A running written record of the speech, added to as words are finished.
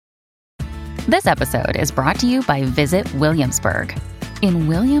This episode is brought to you by Visit Williamsburg. In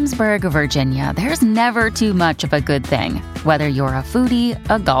Williamsburg, Virginia, there's never too much of a good thing. Whether you're a foodie,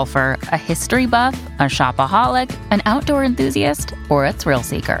 a golfer, a history buff, a shopaholic, an outdoor enthusiast, or a thrill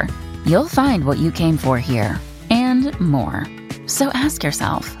seeker, you'll find what you came for here and more. So ask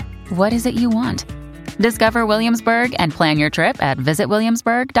yourself, what is it you want? Discover Williamsburg and plan your trip at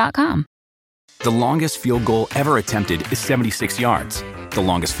visitwilliamsburg.com. The longest field goal ever attempted is 76 yards. The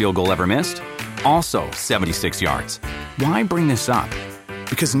longest field goal ever missed? Also 76 yards. Why bring this up?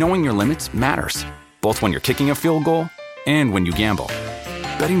 Because knowing your limits matters, both when you're kicking a field goal and when you gamble.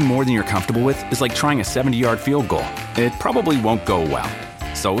 Betting more than you're comfortable with is like trying a 70-yard field goal. It probably won't go well.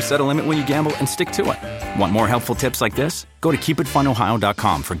 So set a limit when you gamble and stick to it. Want more helpful tips like this? Go to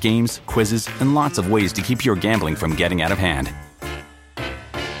keepitfunohio.com for games, quizzes, and lots of ways to keep your gambling from getting out of hand.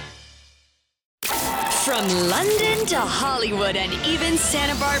 From London to Hollywood and even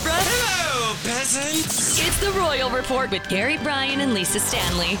Santa Barbara. Hello, peasants. It's the Royal Report with Gary Bryan and Lisa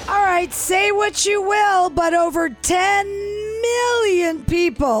Stanley. All right, say what you will, but over 10 million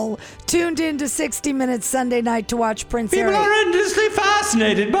people tuned into 60 Minutes Sunday night to watch Prince Harry. People are endlessly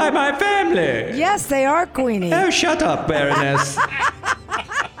fascinated by my family. Yes, they are, Queenie. Oh, shut up, Baroness.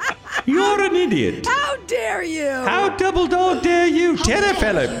 You're an idiot. How dare you? How double dog dare you, Terry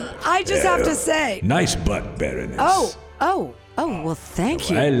Phillip? I just have to say. Nice butt, Baroness. Oh, well, thank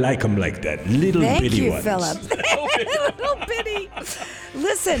you. I like them like that, little Thank bitty you, ones. Philip. Little bitty.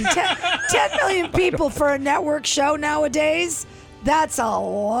 Listen, 10 million people for a network show nowadays. That's a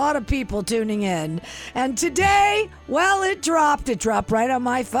lot of people tuning in. And today, well, it dropped. It dropped right on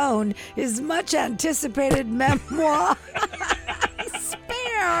my phone. His much anticipated memoir.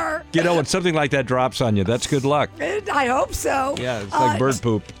 Spare. You know, when something like that drops on you, that's good luck. I hope so. Yeah, it's like bird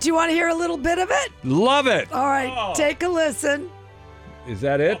poop. Do you want to hear a little bit of it? Love it. All right, take a listen. Is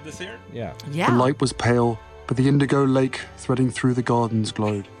that it? This here? Yeah. The light was pale, but the indigo lake threading through the gardens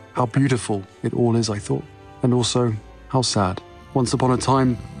glowed. How beautiful it all is, I thought. And also, how sad. Once upon a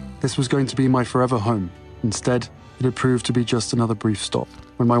time, this was going to be my forever home. Instead, it had proved to be just another brief stop.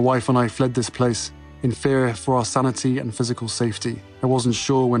 When my wife and I fled this place, in fear for our sanity and physical safety, I wasn't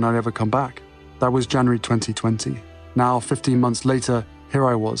sure when I'd ever come back. That was January 2020. Now, 15 months later, here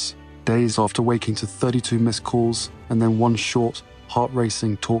I was, days after waking to 32 missed calls and then one short,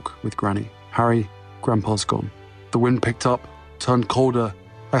 heart-racing talk with Granny. Harry, Grandpa's gone. The wind picked up, turned colder.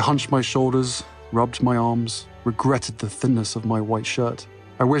 I hunched my shoulders, rubbed my arms, regretted the thinness of my white shirt.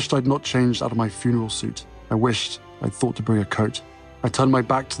 I wished I'd not changed out of my funeral suit. I wished I'd thought to bring a coat. I turned my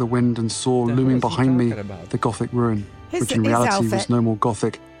back to the wind and saw looming behind me the Gothic ruin, which in reality was no more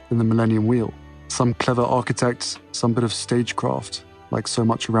Gothic than the Millennium Wheel. Some clever architect, some bit of stagecraft, like so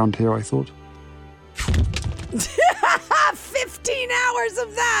much around here, I thought. 15 hours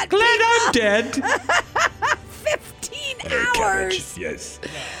of that. Glad I'm dead. 15 hours. Yes.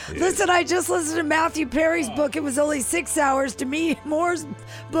 Listen, I just listened to Matthew Perry's book. It was only 6 hours. To me, Moore's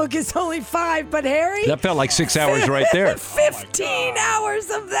book is only 5. But Harry? That felt like 6 hours right there. 15 hours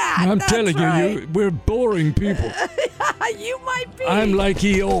of that. I'm That's telling right. you, we're boring people. You might be. I'm like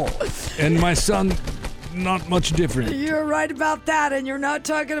Eeyore, and my son, not much different. You're right about that, and you're not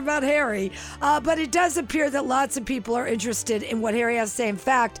talking about Harry. But it does appear that lots of people are interested in what Harry has to say. In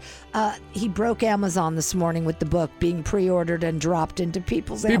fact, he broke Amazon this morning with the book being pre-ordered and dropped into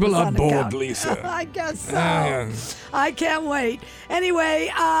people's People Amazon are bored, account. Lisa. I guess so. I can't wait. Anyway,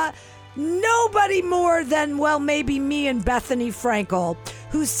 nobody more than, well, maybe me and Bethany Frankel,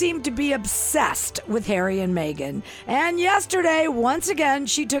 who seemed to be obsessed with Harry and Meghan. And yesterday, once again,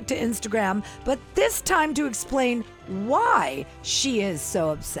 she took to Instagram, but this time to explain why she is so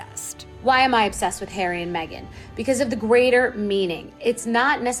obsessed. Why am I obsessed with Harry and Meghan? Because of the greater meaning. It's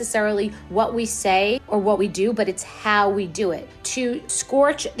not necessarily what we say or what we do, but it's how we do it. To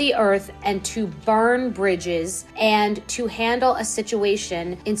scorch the earth and to burn bridges and to handle a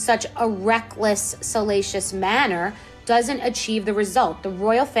situation in such a reckless, salacious manner doesn't achieve the result. The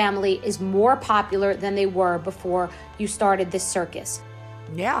royal family is more popular than they were before you started this circus.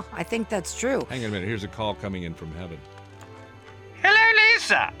 Yeah, I think that's true. Hang on a minute. Here's a call coming in from heaven. Hello,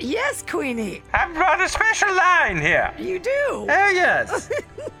 Lisa. Yes, Queenie. I've brought a special line here. You do. Oh, yes.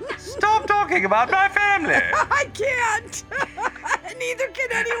 Stop talking about my family. I can't. Neither can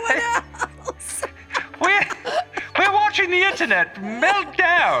anyone else. We want watching the internet melt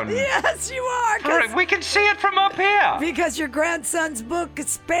down. Yes, you are. 'Cause We can see it from up here. Because your grandson's book,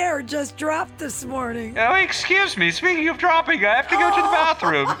 Spare, just dropped this morning. Oh, excuse me. Speaking of dropping, I have to go to the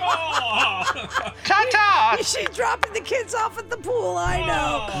bathroom. Ta-ta! She's dropping the kids off at the pool, I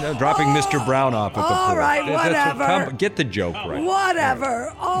know. No, dropping Mr. Brown off at the pool. All right, whatever. Get the joke right.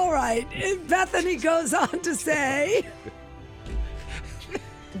 Whatever. All right. And Bethany goes on to say...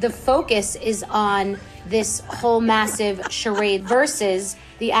 The focus is on this whole massive charade versus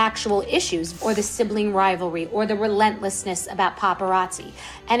the actual issues or the sibling rivalry or the relentlessness about paparazzi.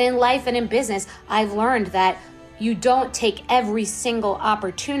 And in life and in business, I've learned that you don't take every single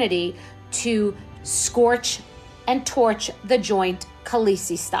opportunity to scorch and torch the joint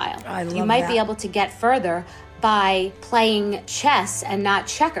Khaleesi style. I love you might that. be able to get further by playing chess and not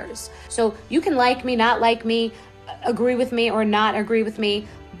checkers. So you can like me, not like me, agree with me or not agree with me,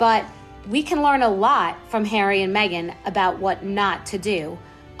 but we can learn a lot from Harry and Meghan about what not to do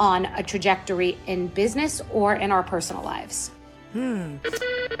on a trajectory in business or in our personal lives. Oh,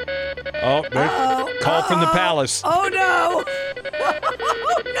 call from the palace. Oh, no.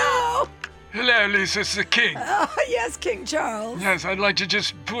 Oh, no. Hello, Lisa, it's the King. Yes, King Charles. Yes, I'd like to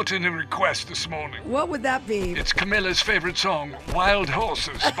just put in a request this morning. What would that be? It's Camilla's favorite song, Wild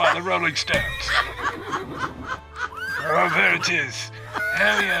Horses by the Rolling Stones. Oh, there it is.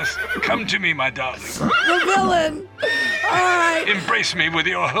 Hell yes. Come to me, my darling. The villain. All right. Embrace me with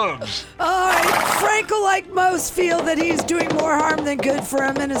your hooves. All right. Frankel, like most, feel that he's doing more harm than good for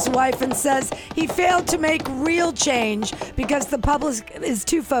him and his wife and says he failed to make real change because the public is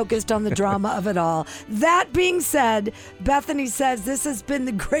too focused on the drama of it all. That being said, Bethany says this has been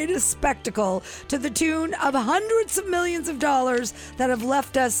the greatest spectacle to the tune of hundreds of millions of dollars that have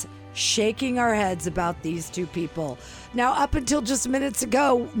left us shaking our heads about these two people. Now, up until just minutes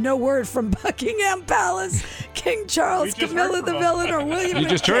ago, no word from Buckingham Palace, King Charles, Camilla the villain, or William. You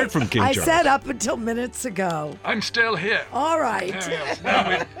just heard from King I Charles. said up until minutes ago. I'm still here. All right. Yes,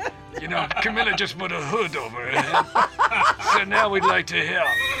 now Camilla just put a hood over her head. So now we'd like to hear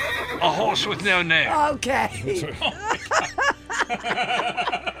A Horse with No Name. Okay.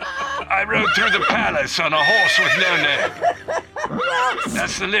 I rode through the palace on a horse with no name.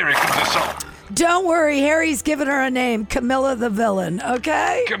 That's the lyric of the song. Don't worry, Harry's given her a name, Camilla the villain,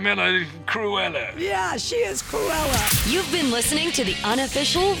 okay? Camilla Cruella. Yeah, she is Cruella. You've been listening to the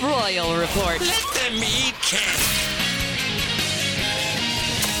unofficial Royal Report. Let them eat cake.